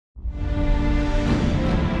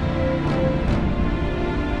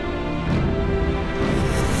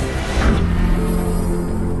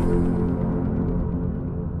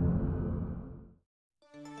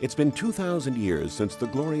It's been 2,000 years since the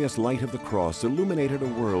glorious light of the cross illuminated a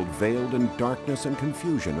world veiled in darkness and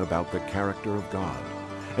confusion about the character of God.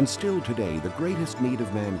 And still today, the greatest need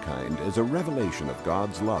of mankind is a revelation of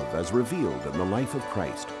God's love as revealed in the life of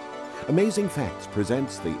Christ. Amazing Facts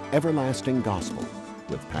presents the Everlasting Gospel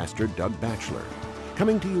with Pastor Doug Batchelor.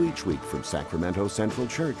 Coming to you each week from Sacramento Central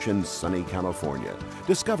Church in sunny California.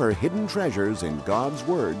 Discover hidden treasures in God's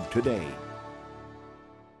Word today.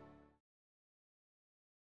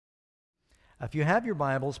 If you have your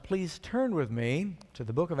Bibles, please turn with me to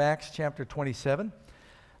the book of Acts chapter 27.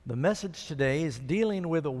 The message today is dealing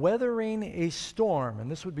with weathering a storm, and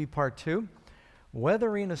this would be part 2,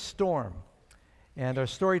 weathering a storm. And our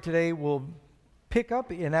story today will pick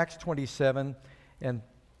up in Acts 27, and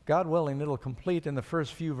God willing, it'll complete in the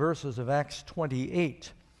first few verses of Acts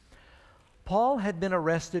 28. Paul had been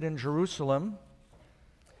arrested in Jerusalem.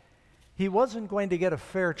 He wasn't going to get a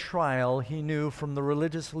fair trial, he knew, from the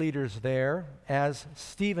religious leaders there, as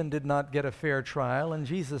Stephen did not get a fair trial and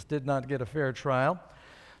Jesus did not get a fair trial.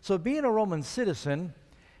 So being a Roman citizen,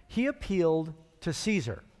 he appealed to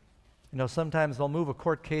Caesar. You know, sometimes they'll move a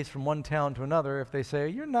court case from one town to another if they say,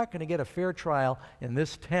 you're not going to get a fair trial in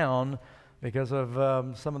this town because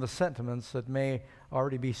of some of the sentiments that may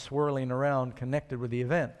already be swirling around connected with the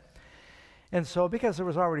event. And so because there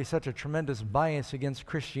was already such a tremendous bias against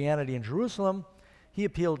Christianity in Jerusalem, he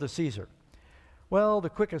appealed to Caesar. Well, the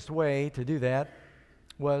quickest way to do that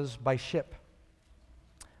was by ship.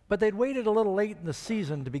 But they'd waited a little late in the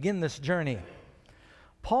season to begin this journey.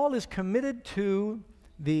 Paul is committed to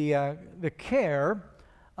the care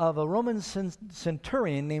of a Roman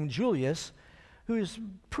centurion named Julius, who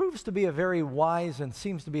proves to be a very wise and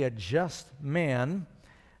seems to be a just man.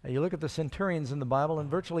 You look at the centurions in the Bible,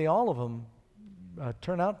 and virtually all of them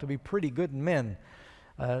turn out to be pretty good men.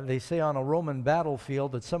 They say on a Roman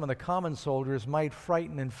battlefield that some of the common soldiers might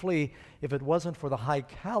frighten and flee if it wasn't for the high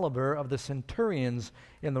caliber of the centurions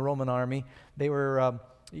in the Roman army. They were,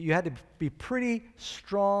 you had to be pretty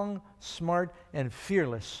strong, smart, and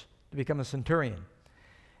fearless to become a centurion.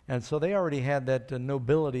 And so they already had that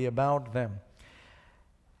nobility about them.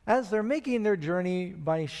 As they're making their journey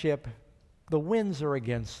by ship, the winds are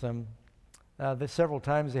against them. Several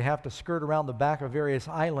times they have to skirt around the back of various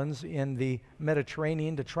islands in the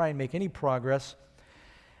Mediterranean to try and make any progress.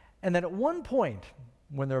 And then at one point,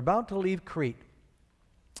 when they're about to leave Crete,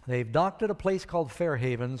 they've docked at a place called Fair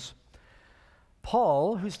Havens.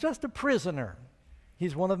 Paul, who's just a prisoner,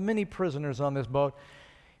 he's one of many prisoners on this boat,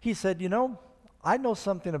 he said, you know, I know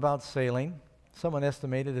something about sailing. Someone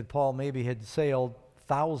estimated that Paul maybe had sailed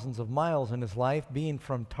thousands of miles in his life, being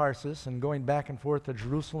from Tarsus and going back and forth to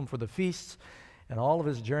Jerusalem for the feasts, and all of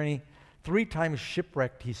his journey. 3 times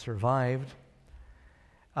shipwrecked, he survived.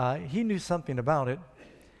 He knew something about it,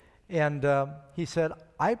 and he said,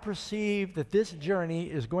 I perceive that this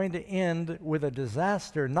journey is going to end with a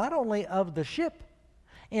disaster, not only of the ship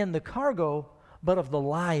and the cargo, but of the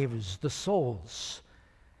lives, the souls.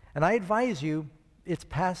 And I advise you, it's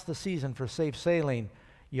past the season for safe sailing.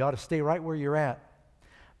 You ought to stay right where you're at.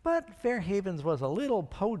 But Fair Havens was a little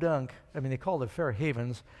podunk. I mean, they called it Fair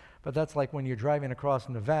Havens, but that's like when you're driving across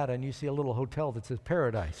Nevada and you see a little hotel that says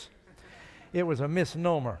Paradise. It was a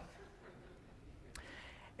misnomer.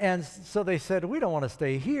 And so they said, we don't want to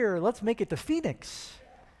stay here. Let's make it to Phoenix.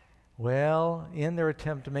 Well, in their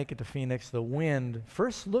attempt to make it to Phoenix, the wind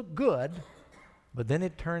first looked good, but then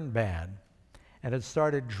it turned bad. And it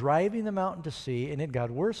started driving them out into sea, and it got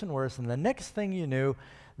worse and worse. And the next thing you knew,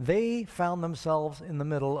 they found themselves in the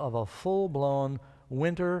middle of a full-blown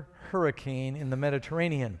winter hurricane in the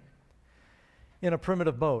Mediterranean in a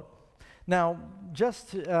primitive boat. Now,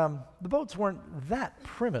 the boats weren't that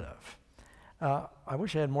primitive. I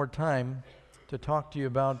wish I had more time to talk to you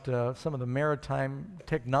about some of the maritime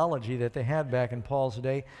technology that they had back in Paul's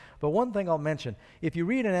day. But one thing I'll mention, if you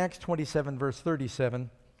read in Acts 27, verse 37,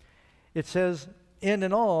 it says, and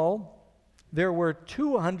in all, there were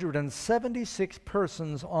 276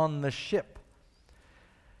 persons on the ship.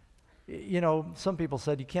 You know, some people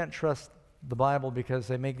said you can't trust the Bible because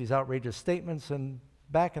they make these outrageous statements. And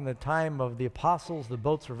back in the time of the apostles, the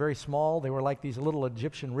boats were very small. They were like these little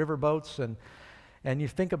Egyptian river boats. And you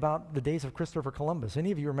think about the days of Christopher Columbus.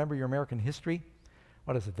 Any of you remember your American history?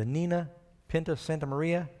 What is it, the Nina, Pinta, Santa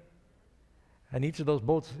Maria? And each of those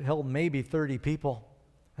boats held maybe 30 people.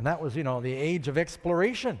 And that was, you know, the age of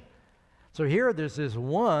exploration. So here there's this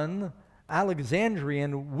one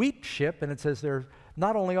Alexandrian wheat ship, and it says there's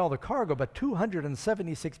not only all the cargo, but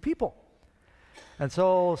 276 people. And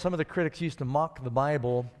so some of the critics used to mock the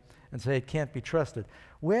Bible and say it can't be trusted.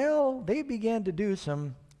 Well, they began to do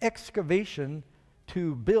some excavation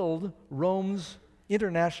to build Rome's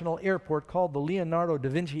international airport called the Leonardo da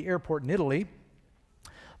Vinci Airport in Italy,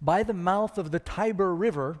 by the mouth of the Tiber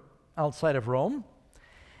River outside of Rome.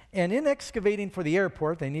 And in excavating for the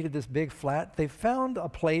airport, they needed this big flat, they found a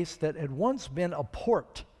place that had once been a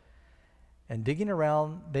port. And digging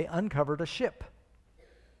around, they uncovered a ship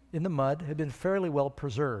in the mud, had been fairly well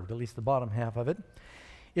preserved, at least the bottom half of it.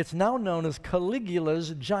 It's now known as Caligula's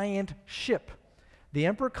giant ship. The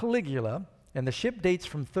Emperor Caligula, and the ship dates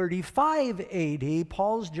from 35 AD.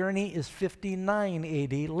 Paul's journey is 59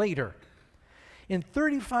 AD later. In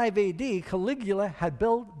 35 AD, Caligula had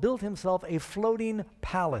built himself a floating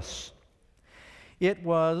palace. It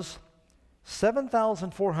was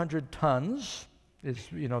 7,400 tons,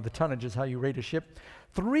 the tonnage is how you rate a ship,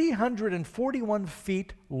 341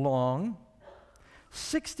 feet long,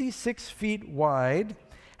 66 feet wide,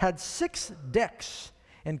 had 6 decks,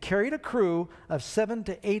 and carried a crew of 700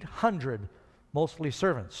 to 800, mostly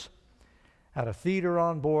servants. Had a theater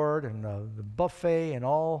on board, and the buffet, and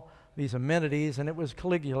all these amenities, and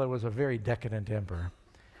Caligula was a very decadent emperor.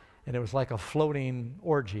 And it was like a floating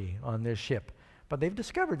orgy on this ship. But they've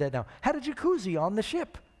discovered that now. Had a jacuzzi on the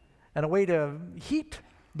ship, and a way to heat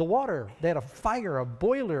the water. They had a fire, a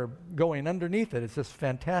boiler going underneath it. It's this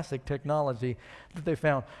fantastic technology that they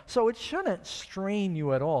found. So it shouldn't strain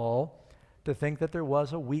you at all to think that there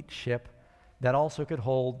was a wheat ship that also could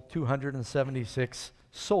hold 276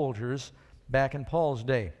 soldiers back in Paul's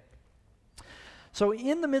day. So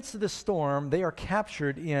in the midst of this storm, they are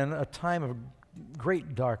captured in a time of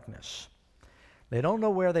great darkness. They don't know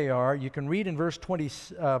where they are. You can read in verse 20,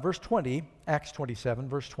 Acts 27,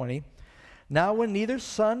 verse 20. Now when neither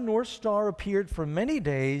sun nor star appeared for many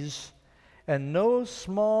days, and no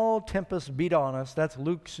small tempest beat on us, that's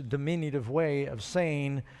Luke's diminutive way of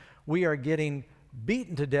saying we are getting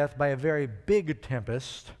beaten to death by a very big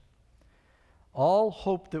tempest, all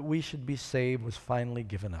hope that we should be saved was finally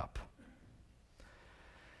given up.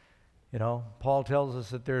 Paul tells us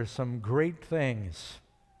that there's some great things,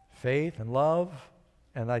 faith and love,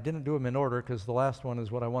 and I didn't do them in order because the last one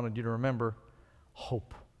is what I wanted you to remember,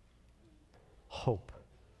 hope. Hope.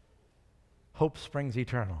 Hope springs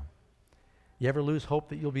eternal. You ever lose hope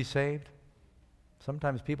that you'll be saved?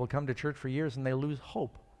 Sometimes people come to church for years and they lose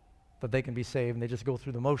hope that they can be saved, and they just go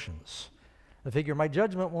through the motions. They figure my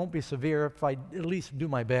judgment won't be severe if I at least do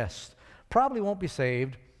my best. Probably won't be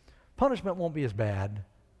saved. Punishment won't be as bad.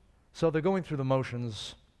 So they're going through the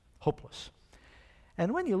motions, hopeless.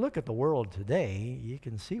 And when you look at the world today, you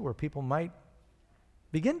can see where people might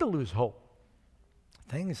begin to lose hope.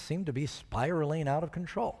 Things seem to be spiraling out of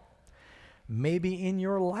control. Maybe in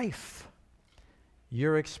your life,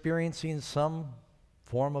 you're experiencing some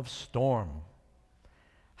form of storm.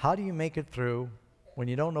 How do you make it through when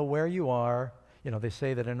you don't know where you are? They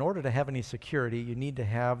say that in order to have any security, you need to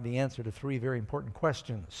have the answer to 3 very important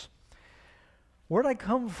questions. Where'd I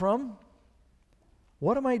come from?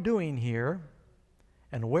 What am I doing here?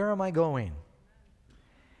 And where am I going?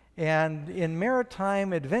 And in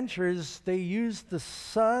maritime adventures, they used the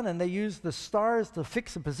sun and they used the stars to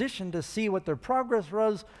fix a position to see what their progress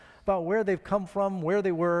was about where they've come from, where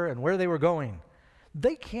they were, and where they were going.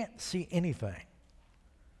 They can't see anything.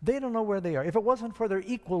 They don't know where they are. If it wasn't for their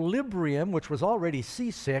equilibrium, which was already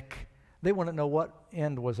seasick, they wouldn't know what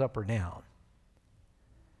end was up or down.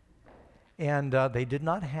 And they did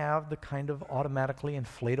not have the kind of automatically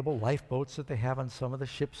inflatable lifeboats that they have on some of the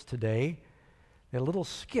ships today. They had a little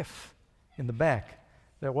skiff in the back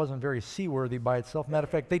that wasn't very seaworthy by itself. Matter of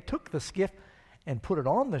fact, they took the skiff and put it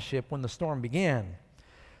on the ship when the storm began.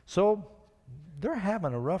 So they're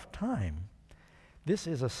having a rough time. This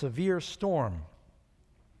is a severe storm.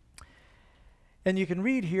 And you can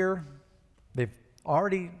read here, they've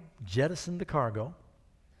already jettisoned the cargo.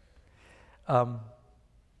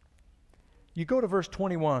 You go to verse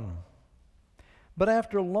 21. But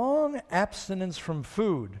after long abstinence from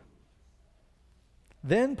food,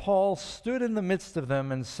 then Paul stood in the midst of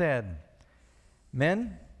them and said,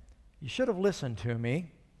 Men, you should have listened to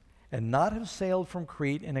me and not have sailed from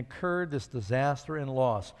Crete and incurred this disaster and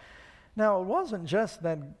loss. Now, it wasn't just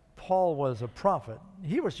that Paul was a prophet.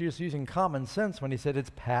 He was just using common sense when he said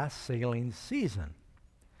it's past sailing season.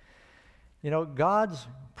 God's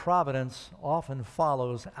providence often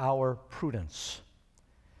follows our prudence.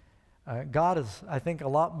 God is, I think, a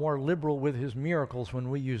lot more liberal with his miracles when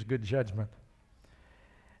we use good judgment.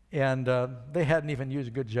 And they hadn't even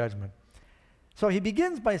used good judgment. So he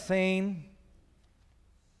begins by saying,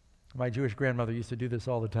 my Jewish grandmother used to do this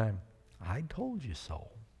all the time, I told you so.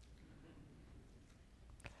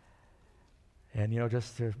 And,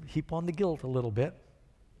 just to heap on the guilt a little bit.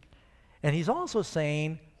 And he's also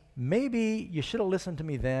saying, maybe you should have listened to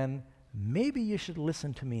me then, maybe you should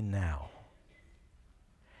listen to me now.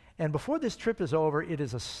 And before this trip is over, it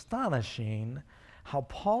is astonishing how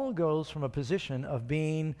Paul goes from a position of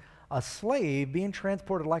being a slave, being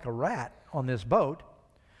transported like a rat on this boat,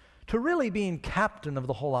 to really being captain of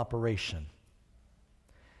the whole operation.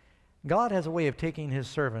 God has a way of taking his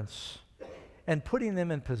servants and putting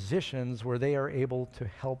them in positions where they are able to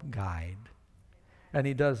help guide. And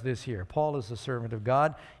he does this here. Paul is a servant of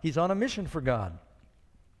God. He's on a mission for God.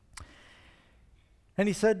 And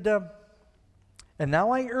he said, and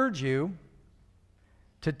now I urge you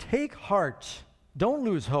to take heart. Don't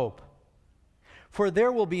lose hope. For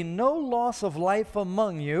there will be no loss of life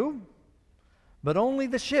among you, but only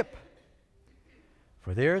the ship.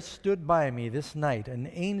 For there stood by me this night an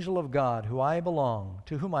angel of God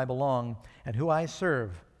to whom I belong, and who I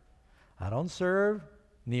serve. I don't serve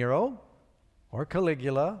Nero, or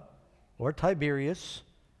Caligula, or Tiberius.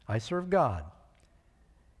 I serve God.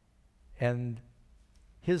 And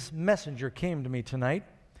his messenger came to me tonight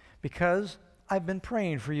because I've been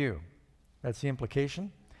praying for you. That's the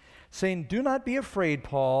implication. Saying, do not be afraid,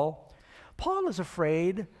 Paul. Paul is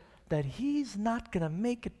afraid that he's not going to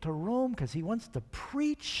make it to Rome because he wants to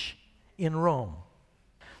preach in Rome.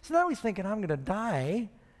 So now he's thinking, I'm going to die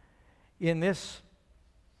in this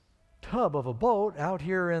tub of a boat out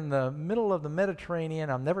here in the middle of the Mediterranean.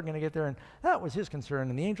 I'm never going to get there. And that was his concern.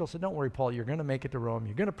 And the angel said, don't worry, Paul, you're going to make it to Rome.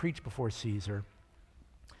 You're going to preach before Caesar.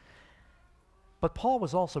 But Paul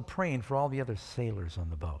was also praying for all the other sailors on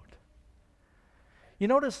the boat. You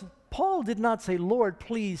notice, Paul did not say, Lord,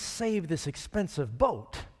 please save this expensive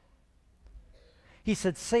boat. He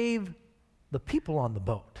said, save the people on the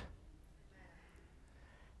boat.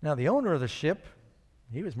 Now, the owner of the ship,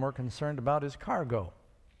 he was more concerned about his cargo.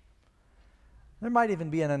 There might even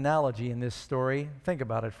be an analogy in this story. Think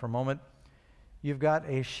about it for a moment. You've got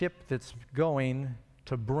a ship that's going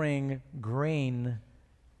to bring grain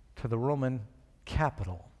to the Roman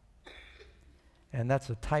capital. And that's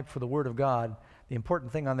a type for the Word of God. The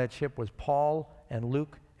important thing on that ship was Paul and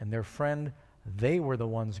Luke and their friend. They were the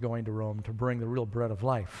ones going to Rome to bring the real bread of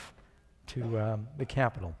life to the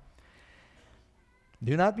capital.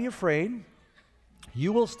 Do not be afraid.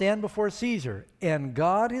 You will stand before Caesar, and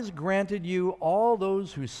God has granted you all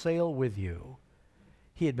those who sail with you.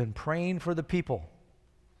 He had been praying for the people.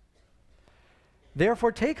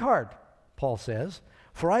 Therefore take heart, Paul says,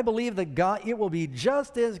 for I believe that it will be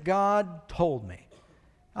just as God told me.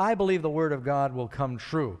 I believe the word of God will come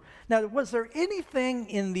true. Now, was there anything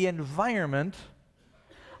in the environment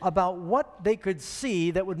about what they could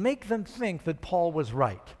see that would make them think that Paul was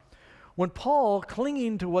right? When Paul,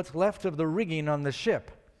 clinging to what's left of the rigging on the ship,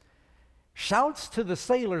 shouts to the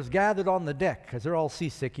sailors gathered on the deck, because they're all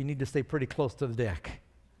seasick, you need to stay pretty close to the deck.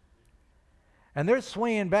 And they're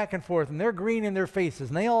swaying back and forth, and they're green in their faces,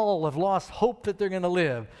 and they all have lost hope that they're going to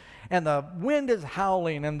live. And the wind is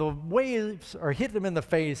howling, and the waves are hitting them in the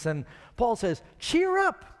face, and Paul says, cheer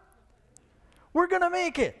up. We're going to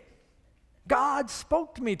make it. God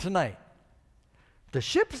spoke to me tonight. The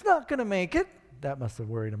ship's not going to make it. That must have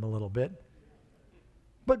worried him a little bit.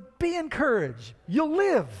 But be encouraged. You'll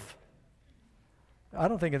live. I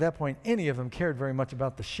don't think at that point any of them cared very much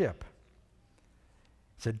about the ship.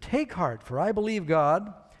 He said, take heart, for I believe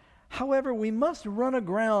God. However, we must run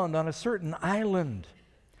aground on a certain island.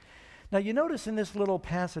 Now, you notice in this little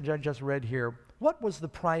passage I just read here, what was the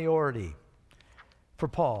priority for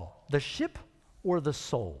Paul? The ship or the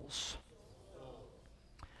souls?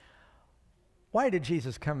 Why did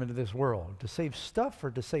Jesus come into this world? To save stuff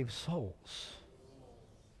or to save souls?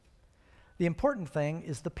 The important thing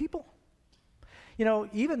is the people. You know,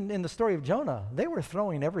 even in the story of Jonah, they were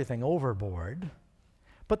throwing everything overboard,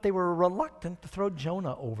 but they were reluctant to throw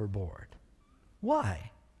Jonah overboard.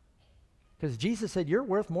 Why? Because Jesus said, you're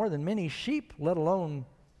worth more than many sheep, let alone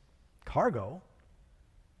cargo.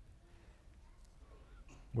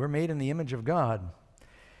 We're made in the image of God.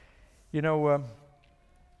 You know,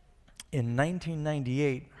 in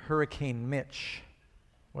 1998, Hurricane Mitch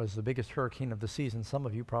was the biggest hurricane of the season. Some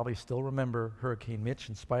of you probably still remember Hurricane Mitch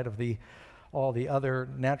in spite of all the other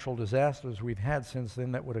natural disasters we've had since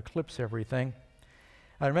then that would eclipse everything.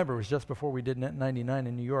 I remember it was just before we did 99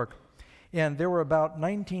 in New York. And there were about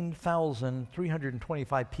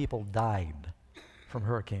 19,325 people died from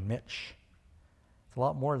Hurricane Mitch. It's a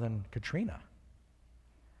lot more than Katrina.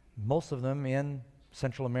 Most of them in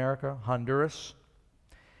Central America, Honduras.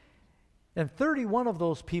 And 31 of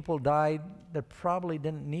those people died that probably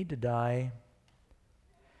didn't need to die.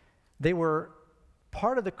 They were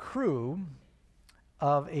part of the crew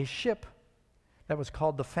of a ship that was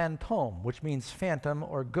called the Fantôme, which means phantom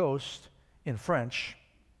or ghost in French.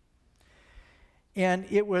 And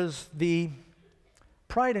it was the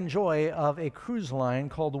pride and joy of a cruise line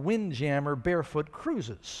called Windjammer Barefoot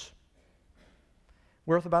Cruises,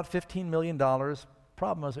 worth about $15 million.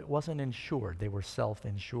 Problem was it wasn't insured. They were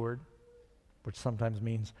self-insured, which sometimes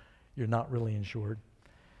means you're not really insured.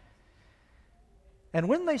 And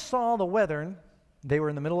when they saw the weather, they were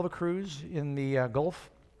in the middle of a cruise in the Gulf,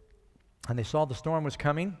 and they saw the storm was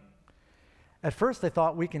coming. At first they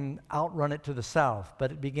thought we can outrun it to the south,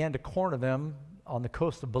 but it began to corner them on the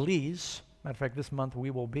coast of Belize. Matter of fact, this month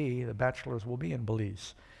the Batchelors will be in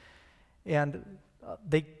Belize. And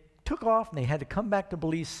they took off and they had to come back to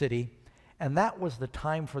Belize City, and that was the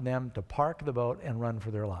time for them to park the boat and run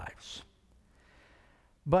for their lives.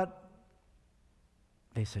 But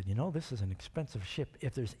they said, you know, this is an expensive ship.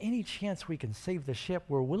 If there's any chance we can save the ship,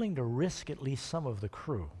 we're willing to risk at least some of the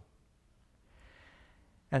crew.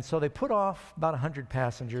 And so they put off about 100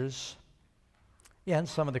 passengers and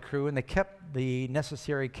some of the crew, and they kept the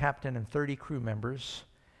necessary captain and 30 crew members,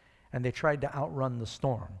 and they tried to outrun the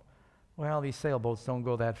storm. Well, these sailboats don't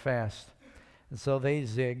go that fast. And so they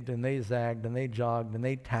zigged, and they zagged, and they jogged, and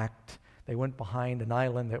they tacked. They went behind an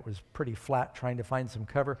island that was pretty flat, trying to find some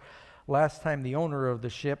cover. Last time the owner of the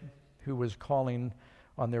ship, who was calling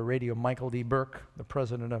on their radio, Michael D. Burke, the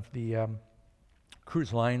president of the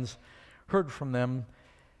cruise lines, heard from them.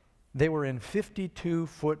 They were in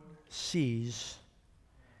 52-foot seas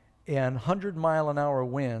and 100-mile-an-hour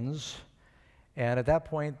winds, and at that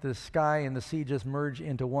point the sky and the sea just merged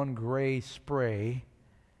into one gray spray,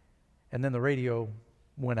 and then the radio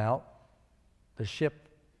went out. The ship,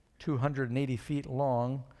 280 feet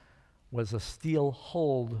long, was a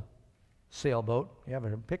steel-hulled sailboat. You have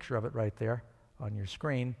a picture of it right there on your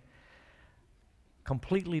screen.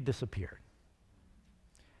 Completely disappeared.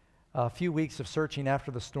 A few weeks of searching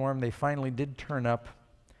after the storm, they finally did turn up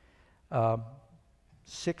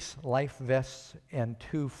 6 life vests and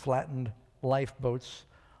 2 flattened lifeboats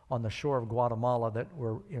on the shore of Guatemala that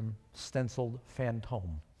were stenciled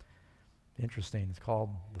Phantom. Interesting, it's called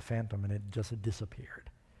the Phantom, and it just disappeared.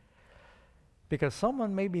 Because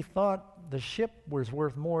someone maybe thought the ship was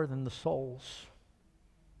worth more than the souls.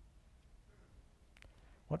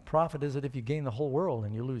 What profit is it if you gain the whole world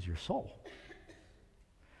and you lose your soul?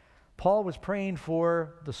 Paul was praying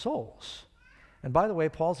for the souls. And by the way,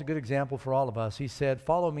 Paul's a good example for all of us. He said,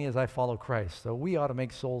 follow me as I follow Christ. So we ought to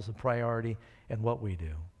make souls a priority in what we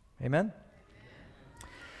do. Amen?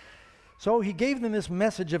 So he gave them this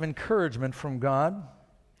message of encouragement from God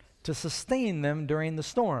to sustain them during the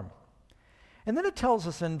storm. And then it tells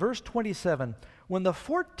us in verse 27, when the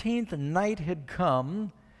 14th night had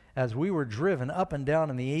come, as we were driven up and down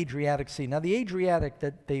in the Adriatic Sea. Now, the Adriatic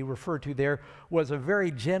that they refer to there was a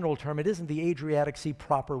very general term. It isn't the Adriatic Sea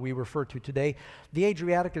proper we refer to today. The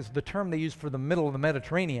Adriatic is the term they use for the middle of the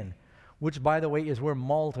Mediterranean, which, by the way, is where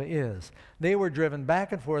Malta is. They were driven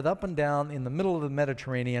back and forth, up and down in the middle of the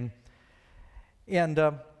Mediterranean. And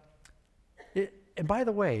by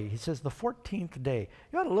the way, he says the 14th day.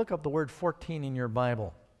 You ought to look up the word 14 in your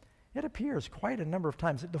Bible. It appears quite a number of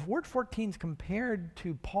times. The word 14 is compared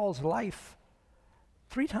to Paul's life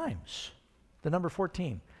 3 times, the number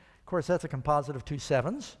 14. Of course, that's a composite of 2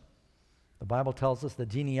 sevens. The Bible tells us the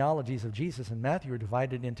genealogies of Jesus in Matthew are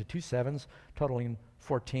divided into 2 sevens, totaling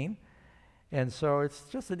 14. And so it's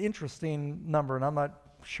just an interesting number, and I'm not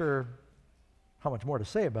sure how much more to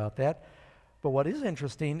say about that. But what is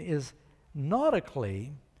interesting is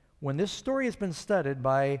nautically, when this story has been studied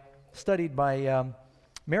by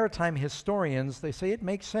maritime historians, they say it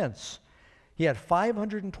makes sense. He had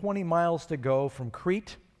 520 miles to go from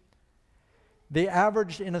Crete. They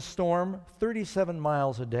averaged in a storm 37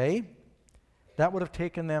 miles a day. That would have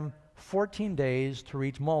taken them 14 days to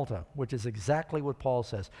reach Malta, which is exactly what Paul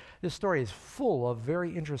says. This story is full of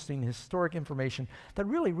very interesting historic information that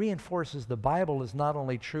really reinforces the Bible is not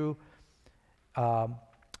only true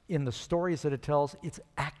in the stories that it tells, it's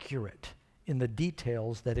accurate in the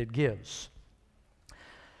details that it gives.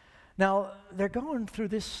 Now, they're going through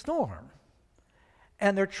this storm,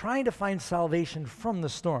 and they're trying to find salvation from the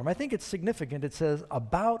storm. I think it's significant. It says,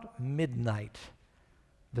 about midnight,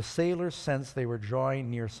 the sailors sensed they were drawing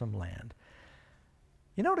near some land.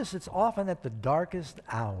 You notice it's often at the darkest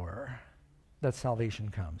hour that salvation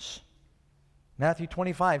comes. Matthew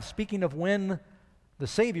 25, speaking of when the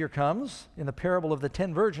Savior comes, in the parable of the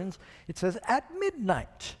 10 virgins, it says, at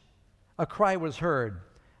midnight, a cry was heard,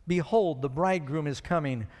 behold, the bridegroom is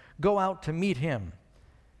coming. Go out to meet him.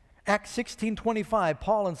 Acts 16:25,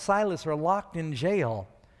 Paul and Silas are locked in jail,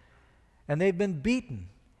 and they've been beaten,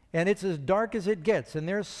 and it's as dark as it gets, and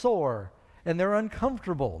they're sore, and they're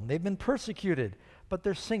uncomfortable. They've been persecuted. but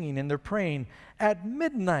they're singing and they're praying. At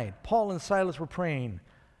midnight, Paul and Silas were praying,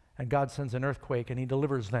 and God sends an earthquake and he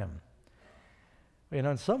delivers them. You know,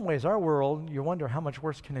 in some ways, our world, you wonder how much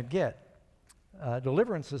worse can it get.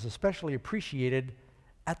 Deliverance is especially appreciated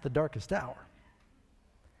at the darkest hour.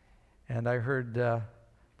 And I heard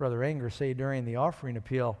Brother Anger say during the offering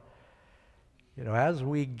appeal, you know, as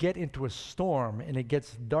we get into a storm and it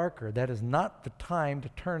gets darker, that is not the time to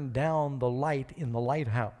turn down the light in the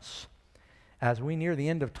lighthouse. As we near the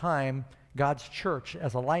end of time, God's church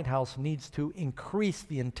as a lighthouse needs to increase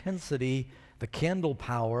the intensity, the candle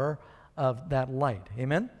power of that light.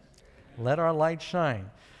 Amen? Let our light shine.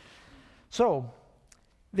 So,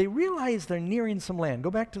 they realize they're nearing some land.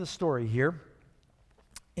 Go back to the story here.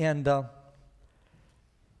 And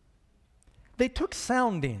they took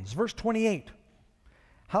soundings. Verse 28.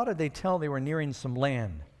 How did they tell they were nearing some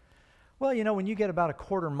land? Well, you know, when you get about a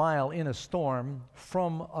quarter mile in a storm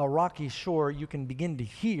from a rocky shore, you can begin to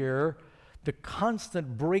hear the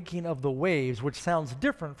constant breaking of the waves, which sounds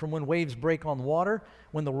different from when waves break on water.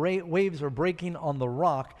 When the waves are breaking on the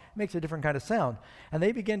rock, it makes a different kind of sound. And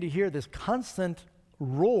they begin to hear this constant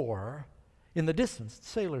roar in the distance.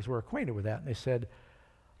 Sailors were acquainted with that, and they said,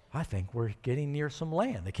 I think we're getting near some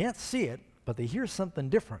land. They can't see it, but they hear something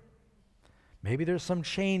different. Maybe there's some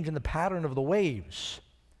change in the pattern of the waves.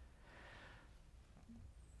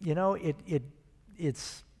 You know,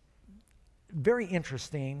 it's very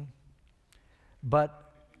interesting,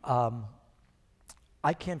 but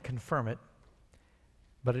I can't confirm it,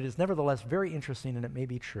 but it is nevertheless very interesting, and it may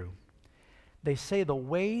be true. They say the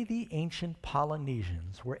way the ancient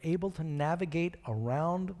Polynesians were able to navigate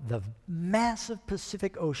around the massive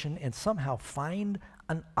Pacific Ocean and somehow find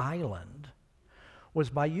an island was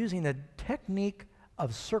by using a technique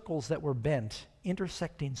of circles that were bent,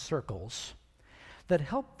 intersecting circles, that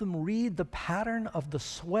helped them read the pattern of the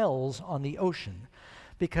swells on the ocean,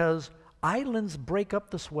 because islands break up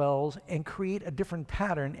the swells and create a different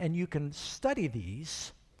pattern, and you can study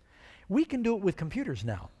these. We can do it with computers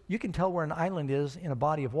now. You can tell where an island is in a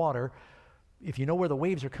body of water. If you know where the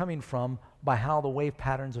waves are coming from by how the wave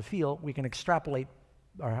patterns feel, we can extrapolate,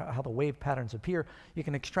 or how the wave patterns appear. You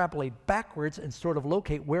can extrapolate backwards and sort of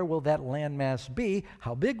locate where will that landmass be,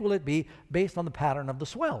 how big will it be, based on the pattern of the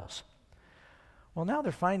swells. Well, now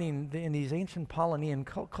they're finding in these ancient Polynesian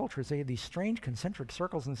cultures, they had these strange concentric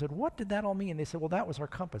circles, and said, what did that all mean? They said, well, that was our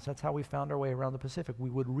compass. That's how we found our way around the Pacific. We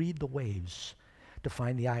would read the waves to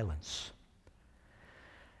find the islands.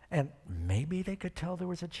 And maybe they could tell there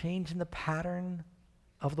was a change in the pattern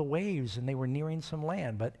of the waves and they were nearing some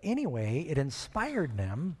land. But anyway, it inspired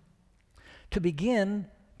them to begin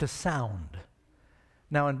to sound.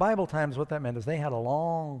 Now, in Bible times, what that meant is they had a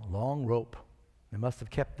long, long rope. They must have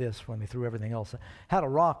kept this when they threw everything else. Had a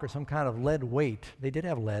rock or some kind of lead weight. They did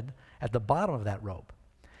have lead at the bottom of that rope.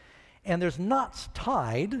 And there's knots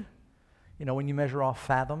tied. You know, when you measure off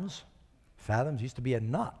fathoms used to be a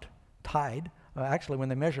knot tied. Actually, when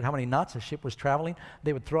they measured how many knots a ship was traveling,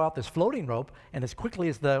 they would throw out this floating rope, and as quickly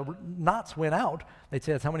as the knots went out, they'd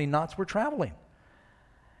say that's how many knots we're traveling.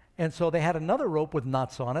 And so they had another rope with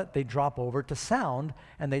knots on it. They'd drop over to sound,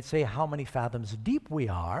 and they'd say how many fathoms deep we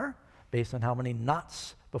are, based on how many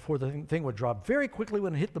knots before the thing would drop. Very quickly,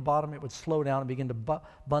 when it hit the bottom, it would slow down and begin to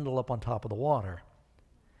bundle up on top of the water.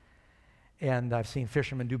 And I've seen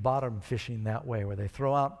fishermen do bottom fishing that way, where they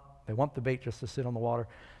throw out, they want the bait just to sit on the water.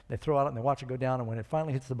 They throw it out and they watch it go down, and when it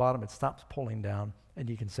finally hits the bottom, it stops pulling down, and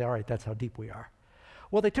you can say, all right, that's how deep we are.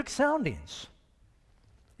 Well, they took soundings.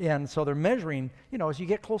 And so they're measuring, you know, as you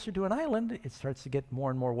get closer to an island, it starts to get more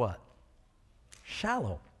and more what?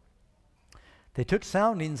 Shallow. They took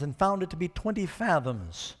soundings and found it to be 20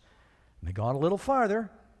 fathoms. And they gone a little farther.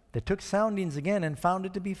 They took soundings again and found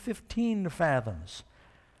it to be 15 fathoms.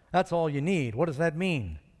 That's all you need. What does that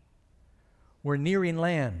mean? We're nearing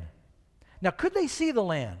land. Now, could they see the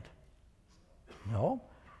land? No.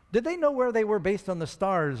 Did they know where they were based on the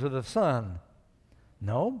stars or the sun?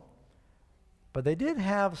 No. But they did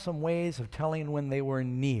have some ways of telling when they were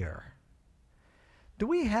near. Do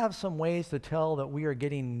we have some ways to tell that we are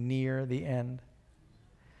getting near the end?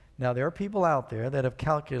 Now, there are people out there that have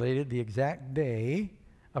calculated the exact day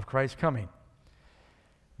of Christ's coming.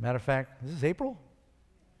 Matter of fact, this is April?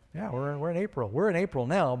 Yeah, we're in April. We're in April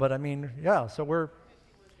now, but I mean, yeah, so we're,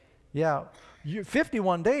 yeah,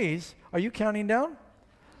 51 days. Are you counting down?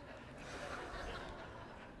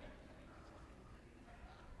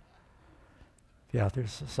 Yeah,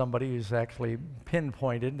 there's somebody who's actually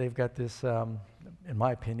pinpointed. They've got this, in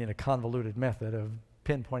my opinion, a convoluted method of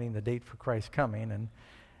pinpointing the date for Christ's coming.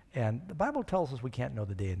 And the Bible tells us we can't know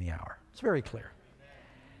the day and the hour. It's very clear.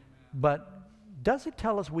 But does it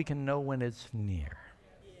tell us we can know when it's near?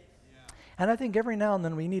 And I think every now and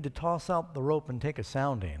then we need to toss out the rope and take a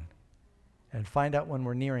sounding and find out when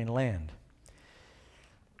we're nearing land.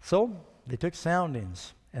 So they took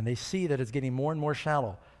soundings, and they see that it's getting more and more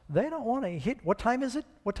shallow. They don't want to hit. What time is it?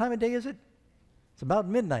 What time of day is it? It's about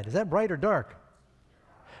midnight. Is that bright or dark?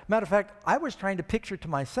 Matter of fact, I was trying to picture to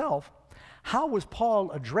myself, how was Paul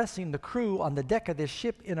addressing the crew on the deck of this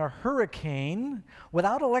ship in a hurricane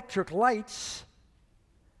without electric lights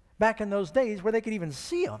back in those days where they could even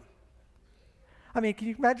see them? I mean, can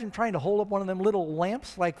you imagine trying to hold up one of them little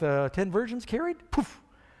lamps like the 10 virgins carried? Poof!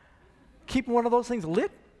 Keeping one of those things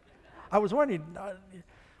lit? I was wondering,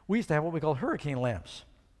 we used to have what we call hurricane lamps.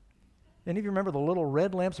 Any of you remember the little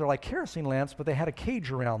red lamps? They're like kerosene lamps, but they had a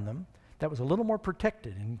cage around them that was a little more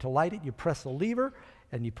protected. And to light it, you press the lever,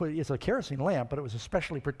 and you put, it's a kerosene lamp, but it was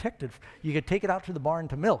especially protected. You could take it out to the barn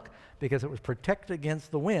to milk because it was protected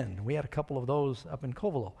against the wind. We had a couple of those up in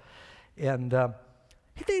Covelo. And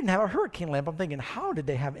they didn't have a hurricane lamp. I'm thinking, how did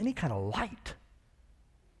they have any kind of light?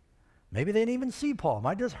 Maybe they didn't even see Paul.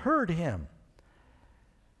 I just heard him.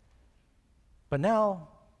 But now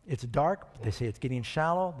it's dark. They say it's getting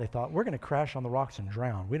shallow. They thought, we're going to crash on the rocks and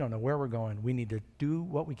drown. We don't know where we're going. We need to do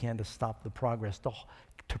what we can to stop the progress,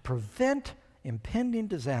 to prevent impending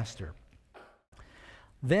disaster.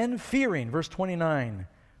 Then fearing, verse 29,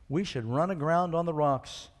 we should run aground on the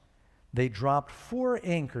rocks. They dropped 4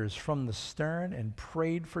 anchors from the stern and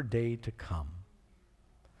prayed for day to come.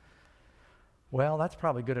 Well, that's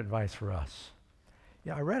probably good advice for us.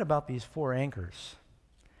 Yeah, I read about these 4 anchors.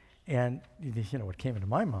 And you know what came into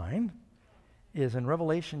my mind is in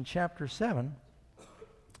Revelation chapter 7,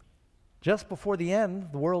 just before the end,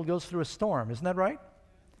 the world goes through a storm. Isn't that right?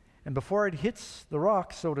 And before it hits the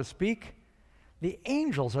rocks, so to speak, the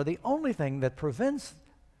angels are the only thing that prevents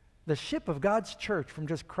the ship of God's church from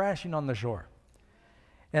just crashing on the shore.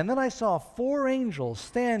 And then I saw 4 angels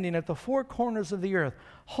standing at the 4 corners of the earth,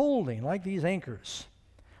 holding, like these anchors,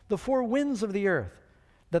 the 4 winds of the earth,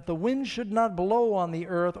 that the wind should not blow on the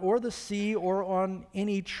earth or the sea or on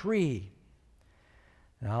any tree.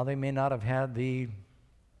 Now, they may not have had the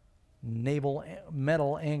naval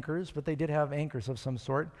metal anchors, but they did have anchors of some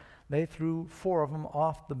sort. They threw 4 of them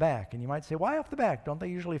off the back. And you might say, why off the back? Don't they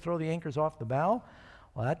usually throw the anchors off the bow?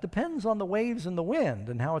 Well, that depends on the waves and the wind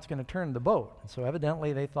and how it's going to turn the boat. And so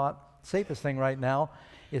evidently they thought safest thing right now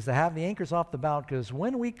is to have the anchors off the bow, because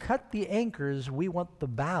when we cut the anchors, we want the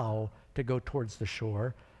bow to go towards the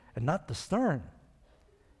shore and not the stern.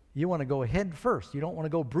 You want to go head first. You don't want to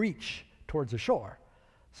go breach towards the shore.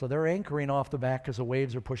 So they're anchoring off the back because the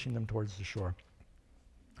waves are pushing them towards the shore.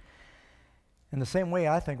 In the same way,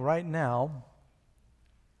 I think right now,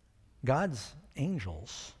 God's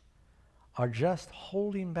angels are just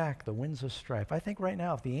holding back the winds of strife. I think right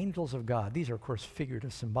now, if the angels of God, these are of course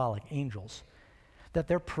figurative, symbolic angels, that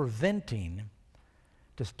they're preventing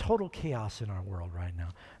just total chaos in our world right now.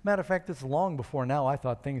 Matter of fact, it's long before now I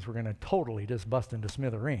thought things were going to totally just bust into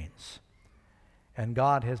smithereens. And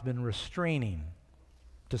God has been restraining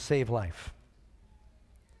to save life.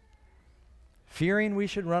 Fearing we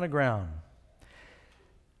should run aground.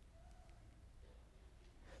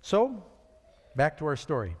 So, back to our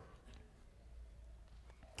story.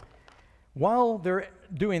 While they're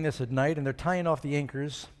doing this at night and they're tying off the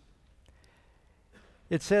anchors,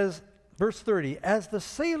 it says, verse 30, as the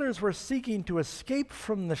sailors were seeking to escape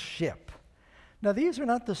from the ship. Now, these are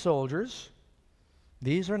not the soldiers.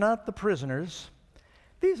 These are not the prisoners.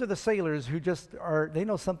 These are the sailors who just they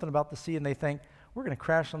know something about the sea and they think, we're going to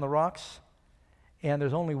crash on the rocks, and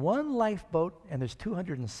there's only one lifeboat and there's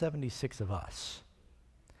 276 of us.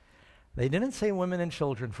 They didn't say women and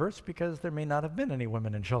children first because there may not have been any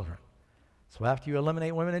women and children. So after you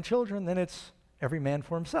eliminate women and children, then it's every man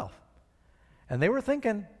for himself. And they were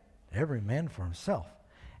thinking, every man for himself.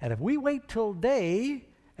 And if we wait till day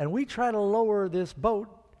and we try to lower this boat,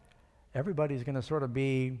 everybody's going to sort of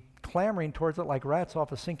be clamoring towards it like rats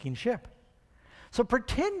off a sinking ship. So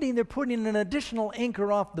pretending they're putting an additional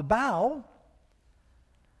anchor off the bow,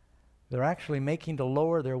 they're actually making to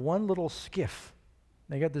lower their one little skiff.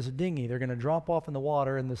 They got this dinghy. They're going to drop off in the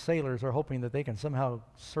water, and the sailors are hoping that they can somehow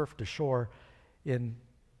surf to shore in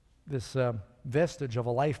this vestige of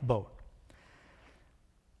a lifeboat.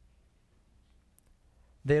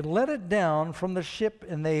 They let it down from the ship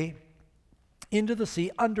and they into the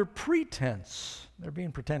sea under pretense, they're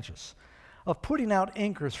being pretentious, of putting out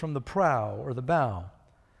anchors from the prow or the bow.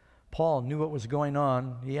 Paul knew what was going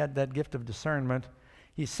on. He had that gift of discernment.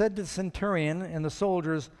 He said to the centurion and the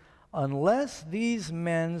soldiers, unless these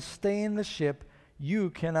men stay in the ship, you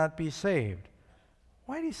cannot be saved.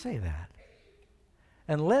 Why did he say that?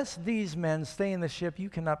 Unless these men stay in the ship, you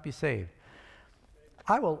cannot be saved.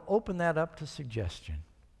 I will open that up to suggestion.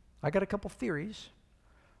 I got a couple theories.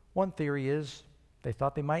 One theory is they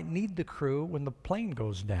thought they might need the crew when the plane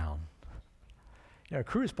goes down. You know, a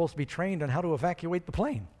crew is supposed to be trained on how to evacuate the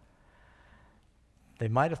plane. They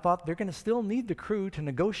might have thought they're going to still need the crew to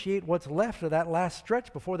negotiate what's left of that last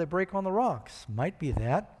stretch before they break on the rocks. Might be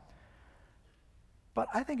that. But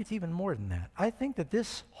I think it's even more than that. I think that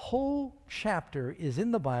this whole chapter is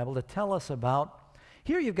in the Bible to tell us about,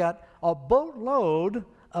 here you've got a boatload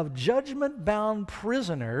of judgment-bound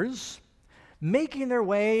prisoners making their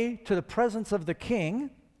way to the presence of the king.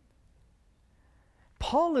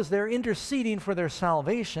 Paul is there interceding for their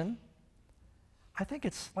salvation. I think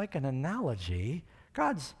it's like an analogy.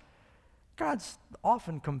 God's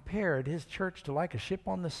often compared his church to like a ship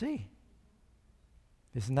on the sea.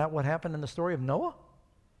 Isn't that what happened in the story of Noah?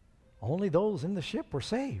 Only those in the ship were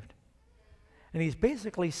saved. And he's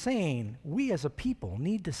basically saying we as a people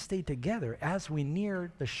need to stay together as we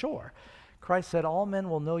near the shore. Christ said, all men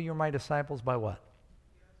will know you're my disciples by what?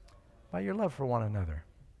 By your love for one another.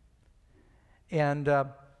 And I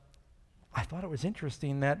thought it was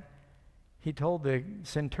interesting that he told the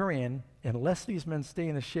centurion, unless these men stay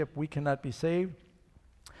in the ship, we cannot be saved.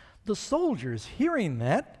 The soldiers, hearing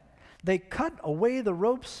that, they cut away the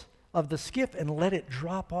ropes of the skiff and let it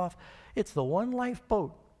drop off. It's the one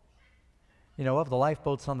lifeboat. You know, of the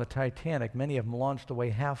lifeboats on the Titanic, many of them launched away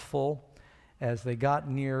half full. As they got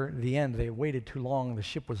near the end, they waited too long. The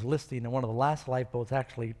ship was listing, and one of the last lifeboats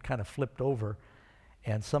actually kind of flipped over.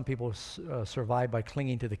 And some people survived by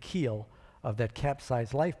clinging to the keel of that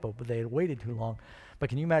capsized lifeboat, but they had waited too long. But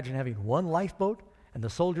can you imagine having one lifeboat and the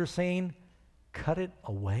soldiers saying, cut it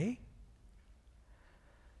away?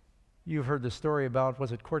 You've heard the story about,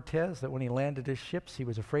 was it Cortez, that when he landed his ships, he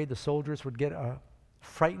was afraid the soldiers would get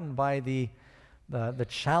frightened by the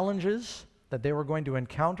challenges that they were going to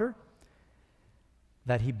encounter,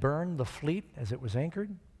 that he burned the fleet as it was anchored.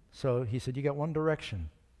 So he said, you got one direction,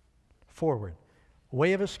 forward.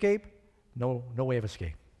 Way of escape? No way of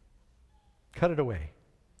escape. Cut it away.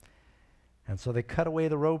 And so they cut away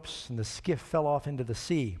the ropes, and the skiff fell off into the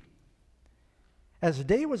sea. As the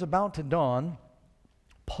day was about to dawn,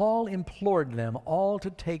 Paul implored them all to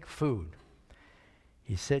take food.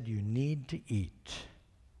 He said, you need to eat.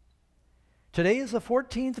 Today is the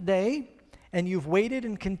 14th day, and you've waited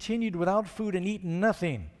and continued without food and eaten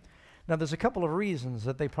nothing. Now, there's a couple of reasons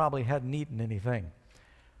that they probably hadn't eaten anything.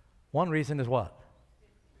 One reason is what?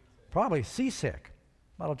 Probably seasick.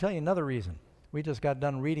 But I'll tell you another reason. We just got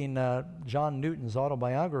done reading John Newton's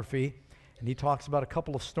autobiography, and he talks about a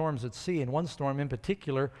couple of storms at sea. In one storm in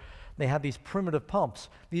particular, they had these primitive pumps,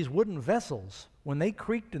 these wooden vessels. When they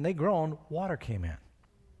creaked and they groaned, water came in.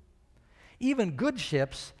 Even good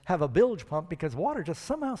ships have a bilge pump because water just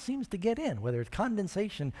somehow seems to get in, whether it's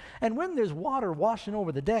condensation. And when there's water washing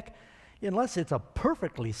over the deck, unless it's a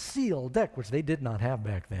perfectly sealed deck, which they did not have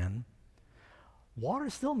back then, water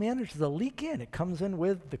still manages to leak in. It comes in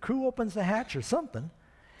with the crew opens the hatch or something.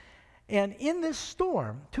 And in this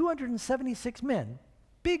storm, 276 men,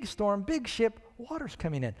 big storm, big ship, water's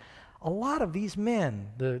coming in. A lot of these men,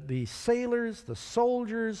 the sailors, the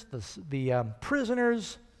soldiers, the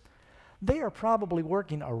prisoners, they are probably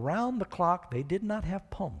working around the clock. They did not have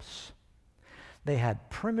pumps. They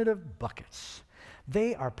had primitive buckets.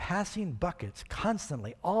 They are passing buckets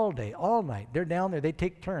constantly, all day, all night. They're down there. They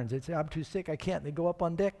take turns. They'd say, I'm too sick, I can't. They go up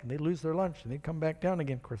on deck, and they lose their lunch, and they'd come back down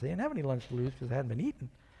again. Of course, they didn't have any lunch to lose because they hadn't been eaten.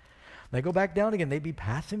 They go back down again. They'd be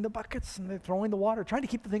passing the buckets, and they're throwing the water, trying to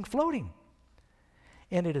keep the thing floating.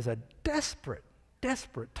 And it is a desperate,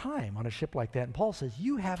 desperate time on a ship like that. And Paul says,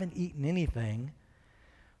 you haven't eaten anything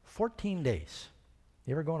 14 days.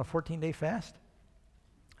 You ever go on a 14-day fast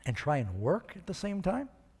and try and work at the same time?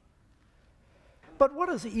 But what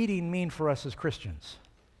does eating mean for us as Christians?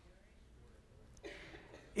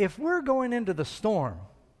 If we're going into the storm,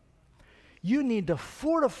 you need to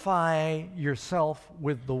fortify yourself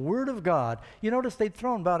with the Word of God. You notice they'd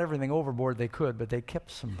thrown about everything overboard they could, but they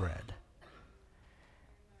kept some bread.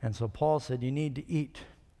 And so Paul said, you need to eat.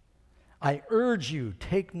 I urge you,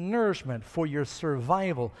 take nourishment for your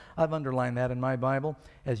survival. I've underlined that in my Bible.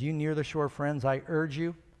 As you near the shore, friends, I urge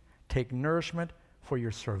you, take nourishment for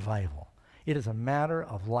your survival. It is a matter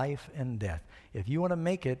of life and death. If you want to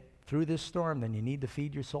make it through this storm, then you need to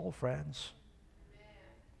feed your soul, friends.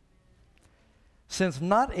 Since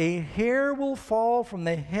not a hair will fall from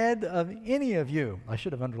the head of any of you. I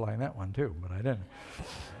should have underlined that one too, but I didn't.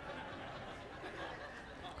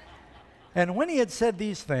 And when he had said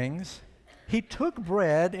these things, he took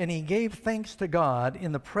bread and he gave thanks to God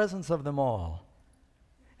in the presence of them all.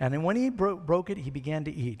 And then when he broke it, he began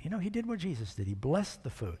to eat. You know, he did what Jesus did. He blessed the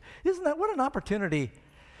food. Isn't that, what an opportunity.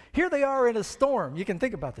 Here they are in a storm. You can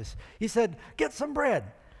think about this. He said, get some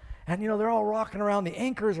bread. And, you know, they're all rocking around. The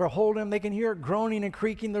anchors are holding them. They can hear it groaning and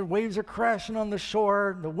creaking. The waves are crashing on the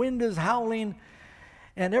shore. The wind is howling.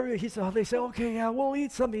 And they say, okay, yeah, we'll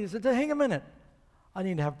eat something. He said, hang a minute. I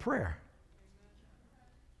need to have prayer.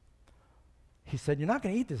 He said, you're not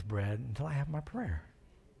going to eat this bread until I have my prayer.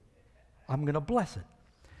 I'm going to bless it.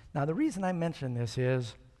 Now, the reason I mention this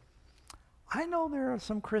is, I know there are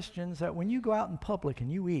some Christians that when you go out in public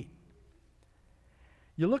and you eat,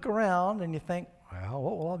 you look around and you think, well,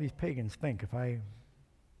 what will all these pagans think if I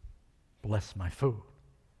bless my food?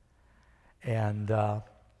 And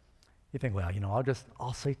you think, well, you know,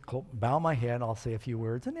 I'll say, bow my head, I'll say a few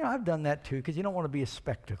words. And, you know, I've done that too, because you don't want to be a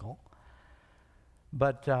spectacle.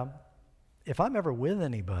 But if I'm ever with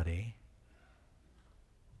anybody,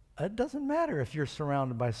 it doesn't matter if you're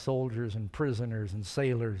surrounded by soldiers and prisoners and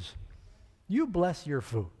sailors. You bless your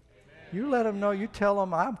food. You let them know, you tell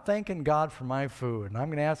them, I'm thanking God for my food, and I'm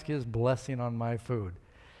going to ask his blessing on my food.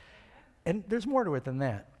 And there's more to it than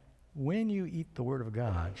that. When you eat the Word of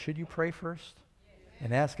God, should you pray first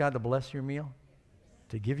and ask God to bless your meal,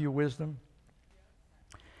 to give you wisdom?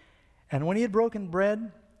 And when he had broken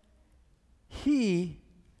bread, he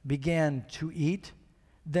began to eat.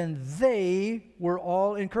 Then they were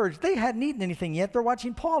all encouraged. They hadn't eaten anything yet. They're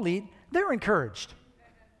watching Paul eat. They're encouraged.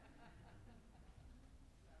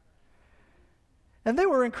 And they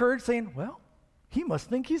were encouraged, saying, well, he must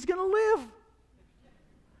think he's going to live.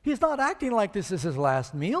 He's not acting like this is his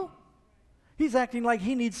last meal. He's acting like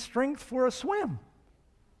he needs strength for a swim.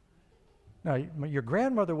 Now, your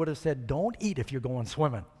grandmother would have said, don't eat if you're going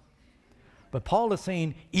swimming. But Paul is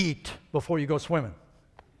saying, eat before you go swimming.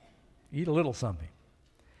 Eat a little something.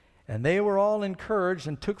 And they were all encouraged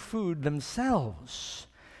and took food themselves.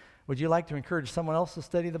 Would you like to encourage someone else to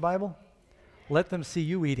study the Bible? Let them see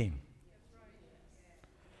you eating.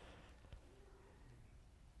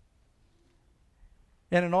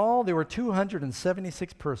 And in all, there were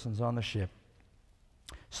 276 persons on the ship.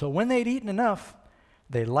 So when they'd eaten enough,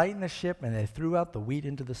 they lightened the ship and they threw out the wheat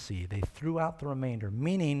into the sea. They threw out the remainder,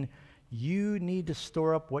 meaning you need to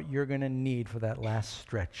store up what you're going to need for that last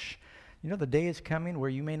stretch. You know, the day is coming where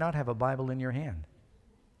you may not have a Bible in your hand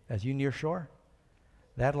as you near shore.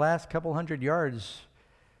 That last couple hundred yards,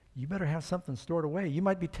 you better have something stored away. You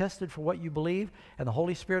might be tested for what you believe, and the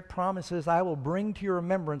Holy Spirit promises, I will bring to your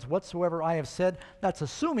remembrance whatsoever I have said. That's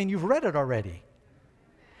assuming you've read it already.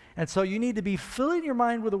 And so you need to be filling your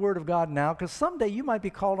mind with the Word of God now, because someday you might be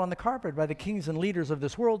called on the carpet by the kings and leaders of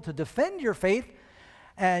this world to defend your faith,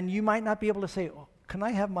 and you might not be able to say, oh, can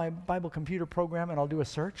I have my Bible computer program and I'll do a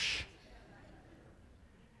search?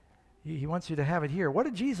 He wants you to have it here. What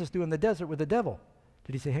did Jesus do in the desert with the devil?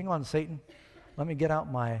 Did he say, hang on, Satan, let me get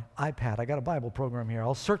out my iPad. I got a Bible program here.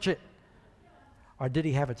 I'll search it. Or did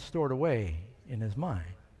he have it stored away in his mind?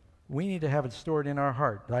 We need to have it stored in our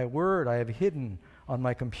heart. Thy word I have hidden on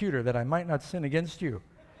my computer that I might not sin against you.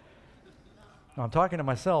 Now, I'm talking to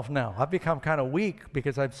myself now. I've become kind of weak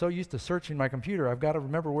because I'm so used to searching my computer. I've got to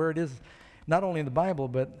remember where it is, not only in the Bible,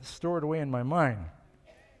 but stored away in my mind.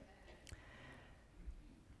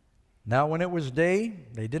 Now, when it was day,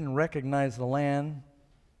 they didn't recognize the land,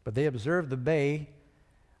 but they observed the bay,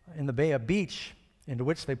 in the bay a beach into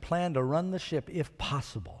which they planned to run the ship if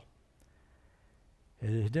possible.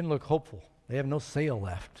 It didn't look hopeful. They have no sail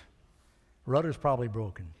left. Rudder's probably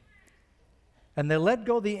broken. And they let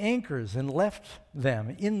go the anchors and left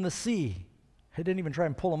them in the sea. They didn't even try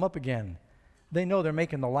and pull them up again. They know they're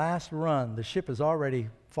making the last run. The ship has already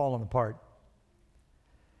fallen apart.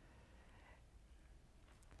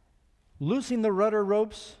 Loosing the rudder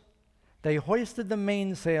ropes, they hoisted the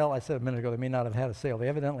mainsail. I said a minute ago they may not have had a sail. They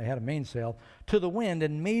evidently had a mainsail to the wind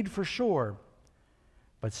and made for shore,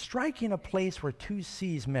 but striking a place where two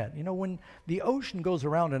seas met. You know, when the ocean goes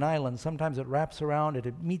around an island, sometimes it wraps around it,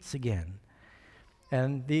 it meets again.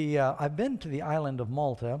 And I've been to the island of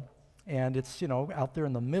Malta, and it's, you know, out there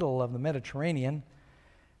in the middle of the Mediterranean.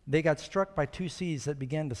 They got struck by two seas that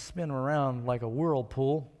began to spin around like a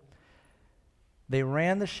whirlpool. They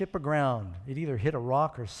ran the ship aground. It either hit a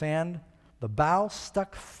rock or sand. The bow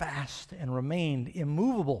stuck fast and remained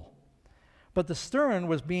immovable, but the stern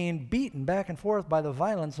was being beaten back and forth by the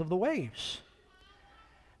violence of the waves.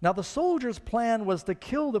 Now the soldiers' plan was to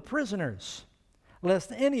kill the prisoners,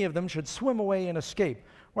 lest any of them should swim away and escape.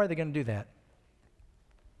 Why are they going to do that?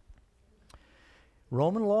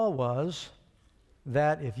 Roman law was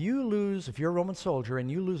that if you're a Roman soldier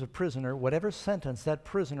and you lose a prisoner, whatever sentence that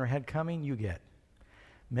prisoner had coming, you get.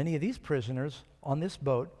 Many of these prisoners on this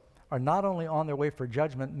boat are not only on their way for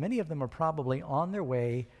judgment, many of them are probably on their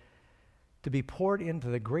way to be poured into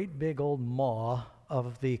the great big old maw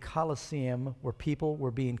of the Colosseum where people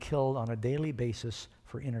were being killed on a daily basis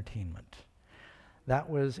for entertainment. That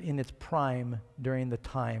was in its prime during the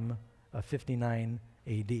time of 59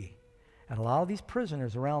 AD. And a lot of these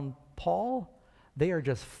prisoners around Paul, they are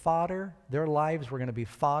just fodder. Their lives were going to be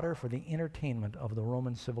fodder for the entertainment of the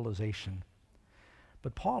Roman civilization.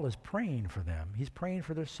 But Paul is praying for them. He's praying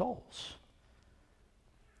for their souls.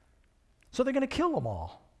 So they're going to kill them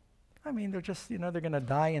all. I mean, they're just, they're going to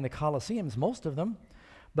die in the Colosseums, most of them.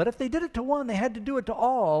 But if they did it to one, they had to do it to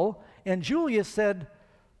all. And Julius said,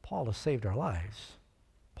 Paul has saved our lives.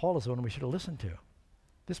 Paul is the one we should have listened to.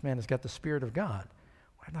 This man has got the Spirit of God.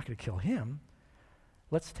 I'm not going to kill him.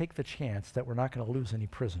 Let's take the chance that we're not going to lose any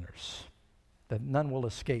prisoners, that none will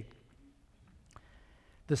escape.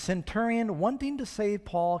 The centurion, wanting to save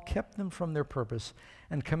Paul, kept them from their purpose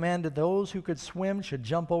and commanded those who could swim should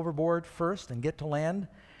jump overboard first and get to land,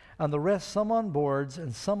 and the rest some on boards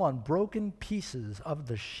and some on broken pieces of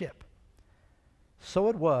the ship. So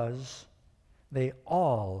it was, they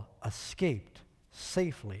all escaped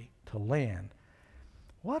safely to land.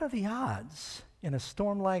 What are the odds in a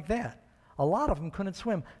storm like that? A lot of them couldn't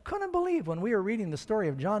swim. Couldn't believe when we were reading the story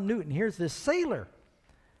of John Newton, here's this sailor,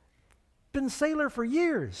 been a sailor for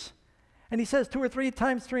years. And he says 2 or 3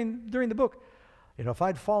 times during the book, if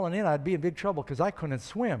I'd fallen in, I'd be in big trouble because I couldn't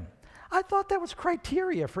swim. I thought that was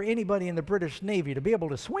criteria for anybody in the British Navy to be able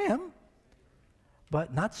to swim,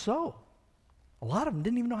 but not so. A lot of them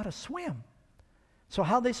didn't even know how to swim. So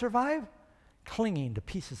how'd they survive? Clinging to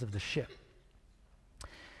pieces of the ship.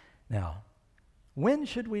 Now, when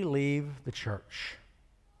should we leave the church?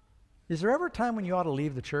 Is there ever a time when you ought to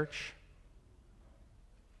leave the church?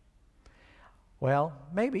 Well,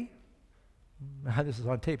 maybe. This is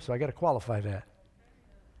on tape, so I got to qualify that.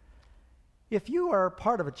 If you are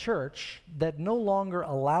part of a church that no longer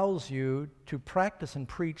allows you to practice and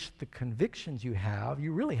preach the convictions you have,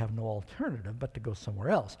 you really have no alternative but to go somewhere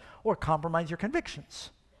else or compromise your convictions.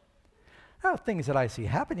 There are things that I see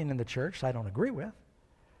happening in the church I don't agree with.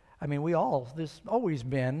 I mean, there's always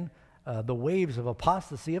been, the waves of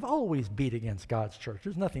apostasy have always beat against God's church.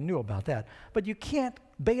 There's nothing new about that. But you can't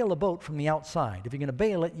bail a boat from the outside. If you're going to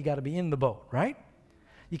bail it, you got to be in the boat, right?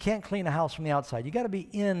 You can't clean a house from the outside. You got to be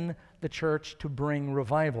in the church to bring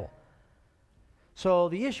revival. So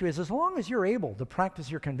the issue is, as long as you're able to practice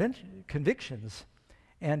your convictions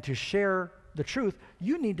and to share the truth,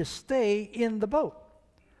 you need to stay in the boat.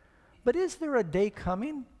 But is there a day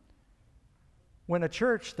coming when a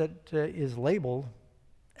church that is labeled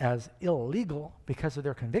as illegal because of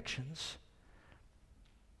their convictions,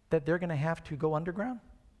 that they're going to have to go underground?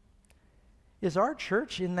 Is our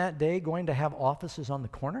church in that day going to have offices on the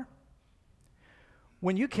corner?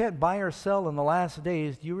 When you can't buy or sell in the last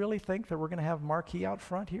days, do you really think that we're going to have marquee out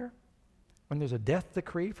front here? When there's a death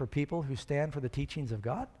decree for people who stand for the teachings of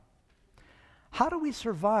God? How do we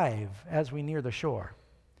survive as we near the shore?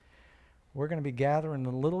 We're going to be gathering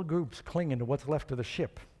in little groups clinging to what's left of the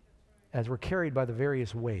ship as we're carried by the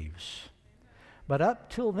various waves. But up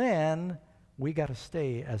till then, we got to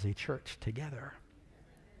stay as a church together.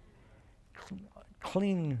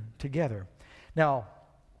 Cling together. Now,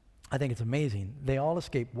 I think it's amazing. They all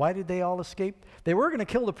escaped. Why did they all escape? They were going to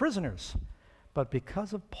kill the prisoners. But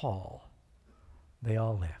because of Paul, they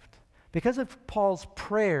all lived. Because of Paul's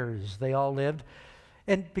prayers, they all lived.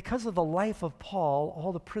 And because of the life of Paul,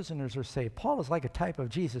 all the prisoners are saved. Paul is like a type of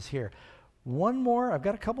Jesus here. One more, I've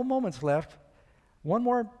got a couple moments left. One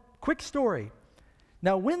more quick story.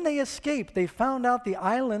 Now, when they escaped, they found out the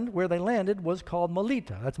island where they landed was called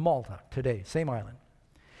Melita. That's Malta today, same island.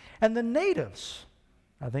 And the natives,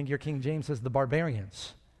 I think your King James says the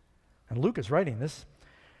barbarians, and Luke is writing this,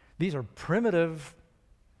 these are primitive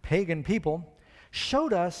pagan people,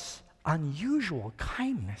 showed us unusual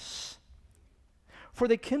kindness. For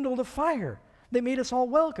they kindled a fire. They made us all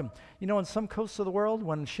welcome. On some coasts of the world,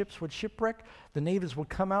 when ships would shipwreck, the natives would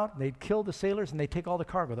come out, they'd kill the sailors, and they'd take all the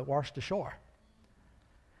cargo that washed ashore.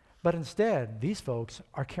 But instead, these folks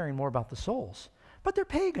are caring more about the souls. But they're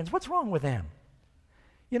pagans. What's wrong with them?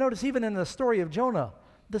 You notice even in the story of Jonah,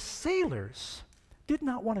 the sailors did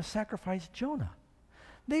not want to sacrifice Jonah.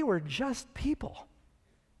 They were just people.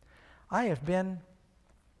 I have been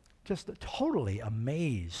just totally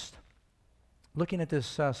amazed looking at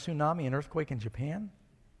this tsunami and earthquake in Japan,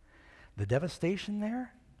 the devastation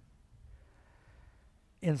there.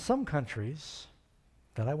 In some countries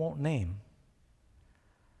that I won't name,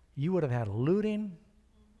 you would have had looting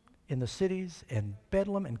in the cities and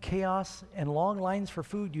bedlam and chaos and long lines for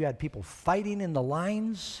food. You had people fighting in the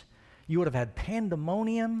lines. You would have had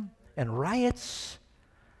pandemonium. and riots.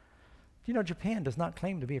 You know, Japan does not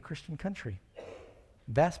claim to be a Christian country.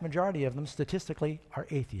 Vast majority of them, statistically, are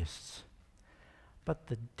atheists. But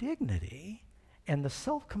the dignity and the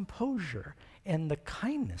self-composure and the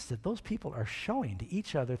kindness that those people are showing to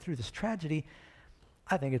each other through this tragedy,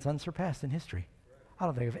 I think it's unsurpassed in history. I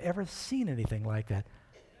don't think I've ever seen anything like that.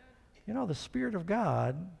 You know, the Spirit of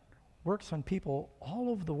God works on people all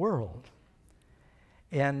over the world.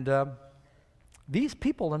 And these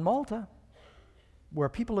people in Malta were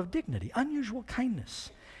people of dignity, unusual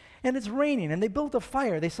kindness. And it's raining, and they built a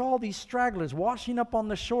fire. They saw all these stragglers washing up on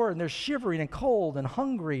the shore, and they're shivering and cold and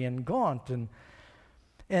hungry and gaunt. And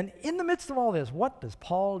in the midst of all this, what does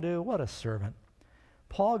Paul do? What a servant.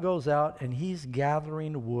 Paul goes out, and he's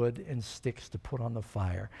gathering wood and sticks to put on the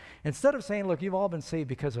fire. Instead of saying, look, you've all been saved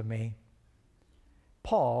because of me,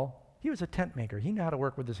 Paul, he was a tent maker. He knew how to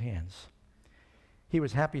work with his hands. He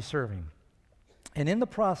was happy serving. And in the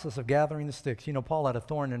process of gathering the sticks, you know, Paul had a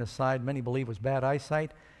thorn in his side, many believe was bad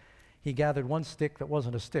eyesight. He gathered one stick that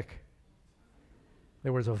wasn't a stick.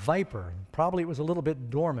 There was a viper. Probably it was a little bit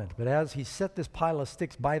dormant, but as he set this pile of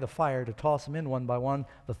sticks by the fire to toss them in one by one,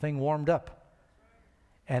 the thing warmed up.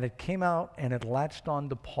 And it came out and it latched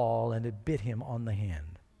onto Paul and it bit him on the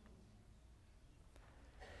hand.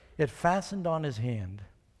 It fastened on his hand.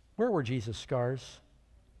 Where were Jesus' scars?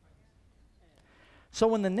 So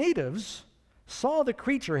when the natives saw the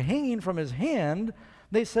creature hanging from his hand,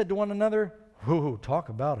 they said to one another, "Ooh, talk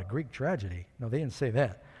about a Greek tragedy." No, they didn't say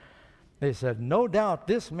that. They said, "No doubt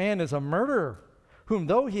this man is a murderer, whom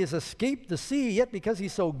though he has escaped the sea, yet because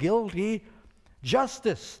he's so guilty,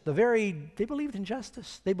 justice," they believed in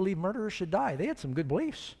justice. They believed murderers should die. They had some good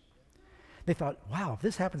beliefs. They thought, wow, if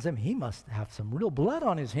this happens to him, he must have some real blood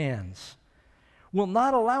on his hands. Will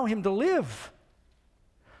not allow him to live.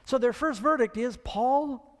 So their first verdict is,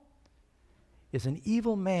 Paul is an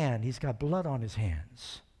evil man. He's got blood on his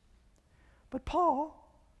hands. But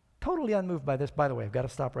Paul, totally unmoved by this. By the way, I've got to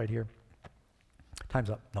stop right here. Time's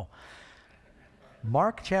up. No.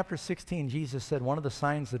 Mark chapter 16, Jesus said one of the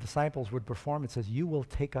signs the disciples would perform, it says, "You will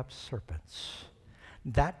take up serpents."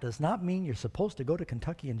 That does not mean you're supposed to go to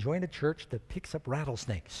Kentucky and join a church that picks up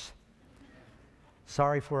rattlesnakes.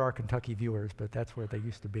 Sorry for our Kentucky viewers, but that's where they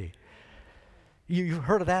used to be. You've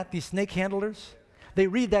heard of that, these snake handlers? They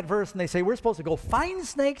read that verse and they say, we're supposed to go find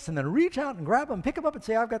snakes and then reach out and grab them, pick them up and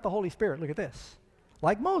say, I've got the Holy Spirit. Look at this.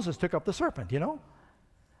 Like Moses took up the serpent, you know?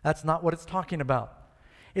 That's not what it's talking about.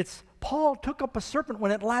 It's Paul took up a serpent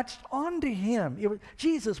when it latched onto him.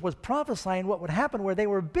 Jesus was prophesying what would happen where they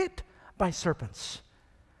were bit by serpents.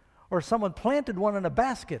 Or someone planted one in a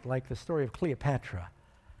basket, like the story of Cleopatra.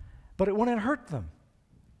 But it wouldn't hurt them.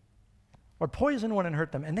 Or poison wouldn't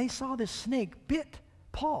hurt them. And they saw this snake bit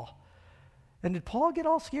Paul. And did Paul get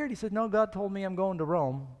all scared? He said, no, God told me I'm going to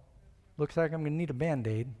Rome. Looks like I'm going to need a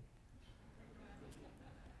Band-Aid.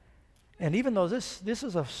 And even though this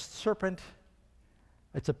is a serpent,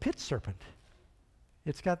 it's a pit serpent.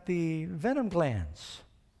 It's got the venom glands.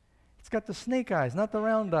 It's got the snake eyes, not the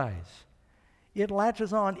round eyes. It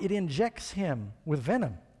latches on. It injects him with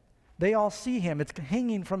venom. They all see him. It's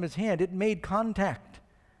hanging from his hand. It made contact.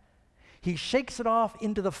 He shakes it off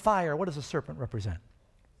into the fire. What does a serpent represent?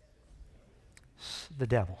 The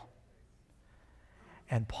devil.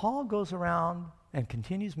 And Paul goes around and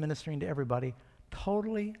continues ministering to everybody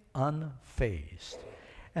totally unfazed.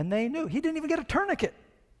 And they knew. He didn't even get a tourniquet.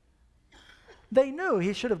 They knew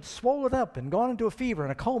he should have swollen up and gone into a fever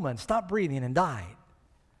and a coma and stopped breathing and died.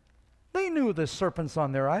 They knew the serpents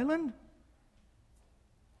on their island.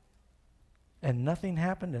 And nothing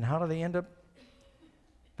happened. And how do they end up?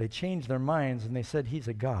 They changed their minds and they said, he's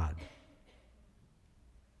a god.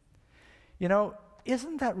 You know,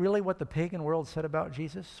 isn't that really what the pagan world said about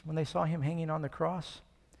Jesus when they saw him hanging on the cross?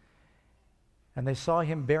 And they saw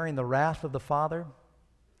him bearing the wrath of the Father.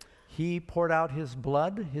 He poured out his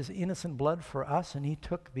blood, his innocent blood for us, and he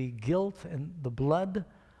took the guilt and the blood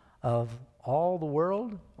of all the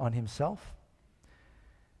world on himself.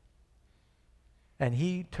 And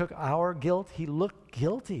he took our guilt. He looked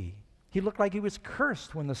guilty. He looked like he was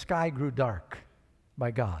cursed when the sky grew dark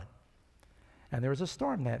by God. And there was a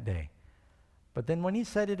storm that day. But then when he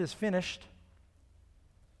said it is finished,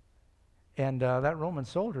 and that Roman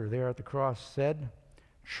soldier there at the cross said,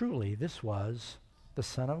 truly this was the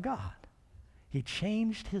Son of God. He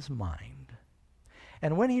changed his mind.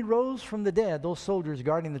 And when he rose from the dead, those soldiers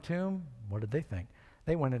guarding the tomb, what did they think?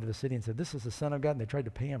 They went into the city and said, this is the Son of God, and they tried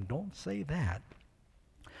to pay him. Don't say that.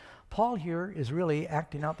 Paul here is really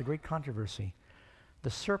acting out the great controversy. The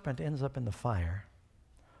serpent ends up in the fire.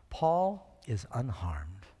 Paul is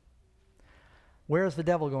unharmed. Where is the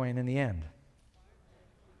devil going in the end?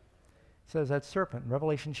 says that serpent in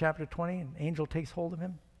Revelation chapter 20, an angel takes hold of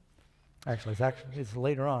him. Actually, it's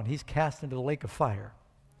later on. He's cast into the lake of fire.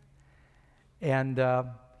 And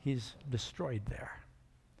he's destroyed there.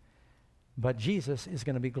 But Jesus is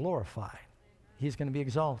going to be glorified. He's going to be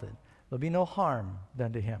exalted. There'll be no harm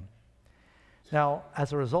done to him. Now,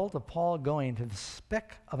 as a result of Paul going to the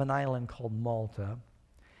speck of an island called Malta,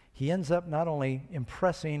 he ends up not only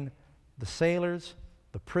impressing the sailors,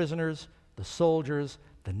 the prisoners, the soldiers,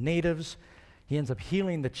 the natives. He ends up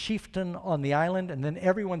healing the chieftain on the island, and then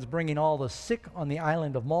everyone's bringing all the sick on the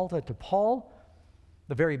island of Malta to Paul.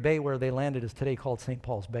 The very bay where they landed is today called St.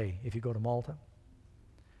 Paul's Bay, if you go to Malta.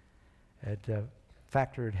 It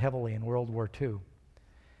factored heavily in World War II.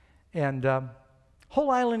 And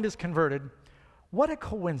whole island is converted. What a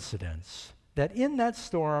coincidence that in that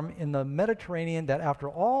storm in the Mediterranean, that after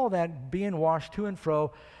all that being washed to and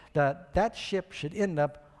fro, that ship should end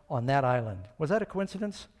up on that island. Was that a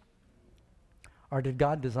coincidence? Or did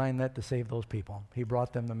God design that to save those people? He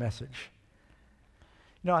brought them the message.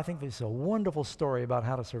 You know, I think this is a wonderful story about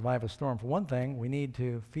how to survive a storm. For one thing, we need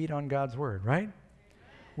to feed on God's word, right?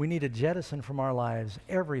 We need to jettison from our lives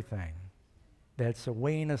everything that's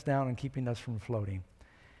weighing us down and keeping us from floating.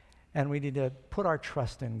 And we need to put our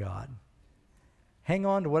trust in God. Hang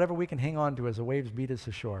on to whatever we can hang on to as the waves beat us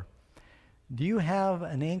ashore. Do you have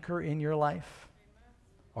an anchor in your life?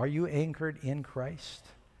 Are you anchored in Christ?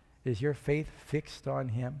 Is your faith fixed on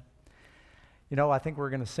him? You know, I think we're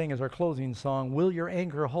going to sing as our closing song, Will Your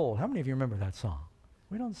Anchor Hold? How many of you remember that song?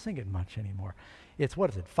 We don't sing it much anymore. It's, what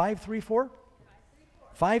is it, 534?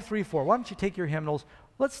 534. Why don't you take your hymnals?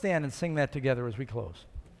 Let's stand and sing that together as we close.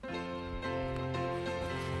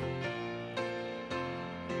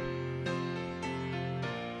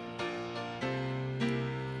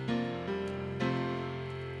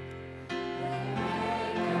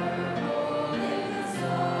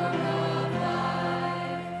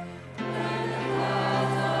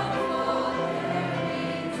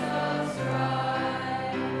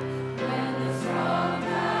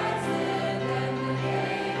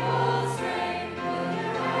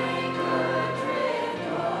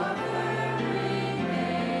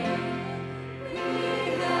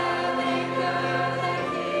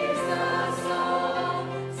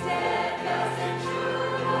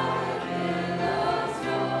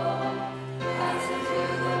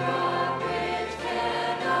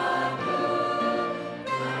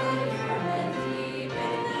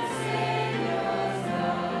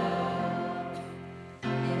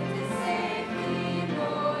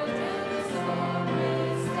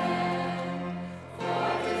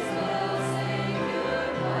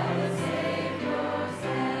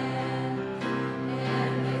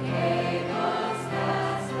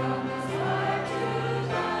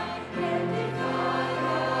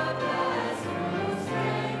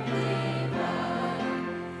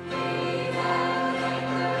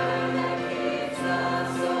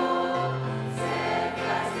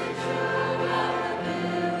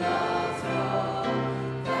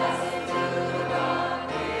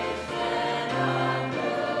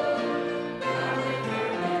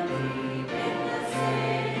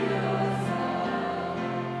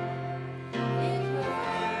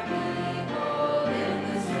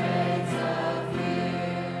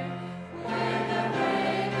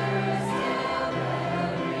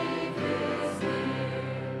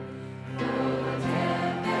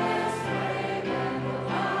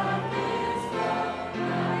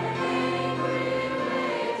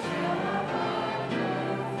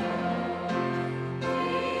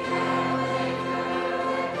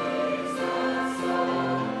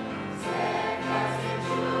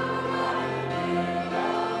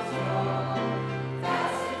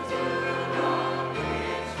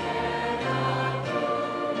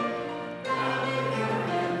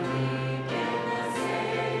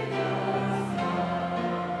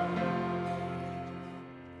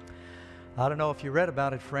 I don't know if you read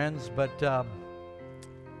about it, friends, but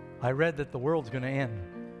I read that the world's going to end.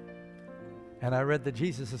 And I read that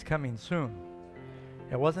Jesus is coming soon.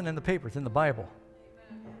 It wasn't in the paper, it's in the Bible.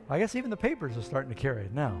 I guess even the papers are starting to carry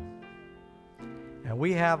it now. And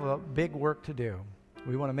we have a big work to do.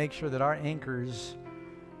 We want to make sure that our anchors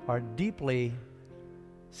are deeply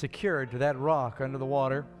secured to that rock under the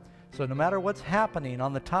water. So no matter what's happening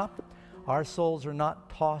on the top, our souls are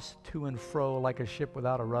not tossed to and fro like a ship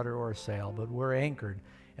without a rudder or a sail, but we're anchored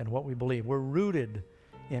in what we believe. We're rooted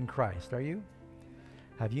in Christ. Are you?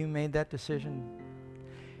 Have you made that decision?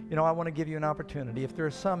 You know, I want to give you an opportunity. If there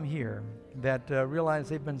are some here that realize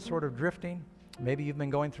they've been sort of drifting, maybe you've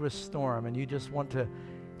been going through a storm and you just want to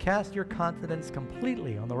cast your confidence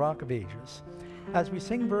completely on the Rock of Ages. As we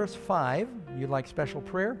sing verse 5, you'd like special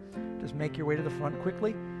prayer, just make your way to the front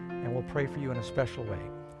quickly, and we'll pray for you in a special way.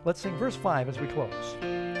 Let's sing verse 5 as we close.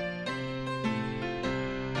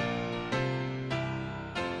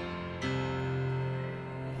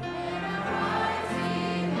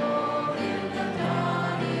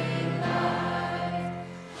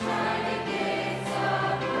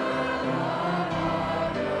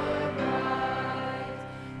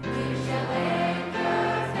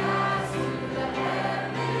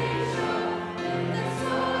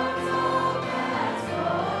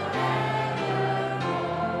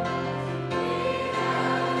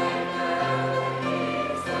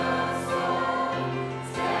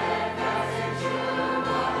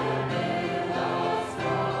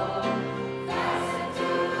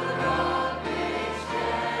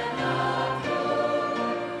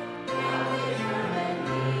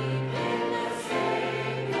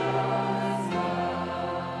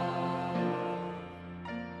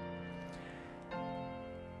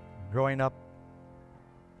 Growing up,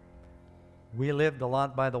 we lived a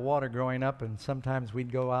lot by the water growing up, and sometimes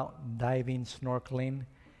we'd go out diving, snorkeling.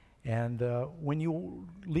 And when you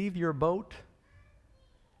leave your boat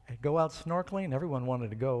and go out snorkeling, everyone wanted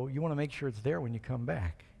to go. You want to make sure it's there when you come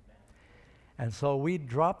back. And so we'd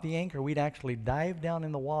drop the anchor. We'd actually dive down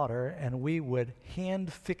in the water, and we would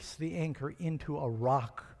hand fix the anchor into a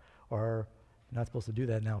rock, or you're not supposed to do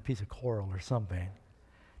that now, a piece of coral or something,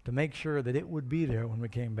 to make sure that it would be there when we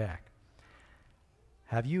came back.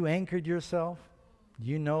 Have you anchored yourself? Do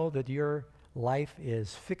you know that your life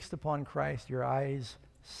is fixed upon Christ, your eyes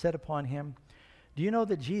set upon Him? Do you know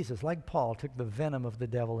that Jesus, like Paul, took the venom of the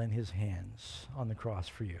devil in His hands on the cross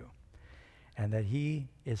for you, and that He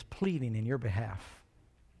is pleading in your behalf?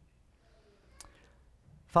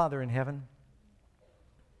 Father in heaven,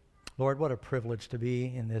 Lord, what a privilege to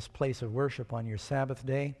be in this place of worship on your Sabbath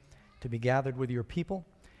day, to be gathered with your people.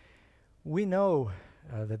 We know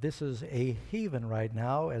that this is a haven right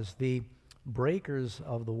now as the breakers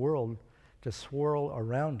of the world just swirl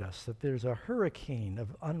around us, that there's a hurricane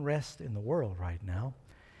of unrest in the world right now,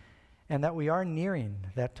 and that we are nearing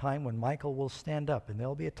that time when Michael will stand up and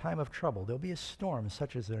there'll be a time of trouble. There'll be a storm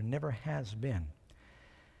such as there never has been.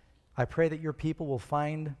 I pray that your people will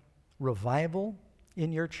find revival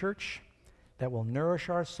in your church that will nourish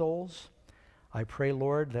our souls. I pray,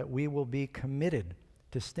 Lord, that we will be committed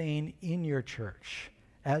to staying in your church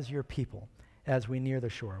as your people as we near the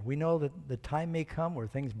shore. We know that the time may come where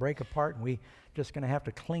things break apart and we just going to have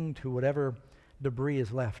to cling to whatever debris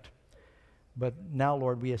is left. But now,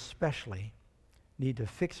 Lord, we especially need to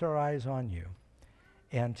fix our eyes on you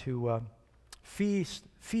and to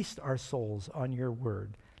feast our souls on your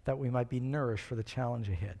word, that we might be nourished for the challenge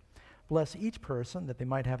ahead. Bless each person that they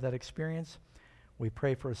might have that experience. We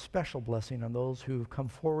pray for a special blessing on those who've come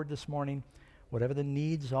forward this morning. Whatever the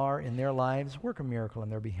needs are in their lives, work a miracle on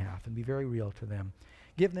their behalf and be very real to them.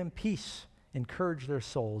 Give them peace, encourage their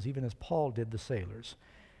souls, even as Paul did the sailors.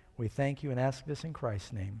 We thank you and ask this in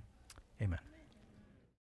Christ's name.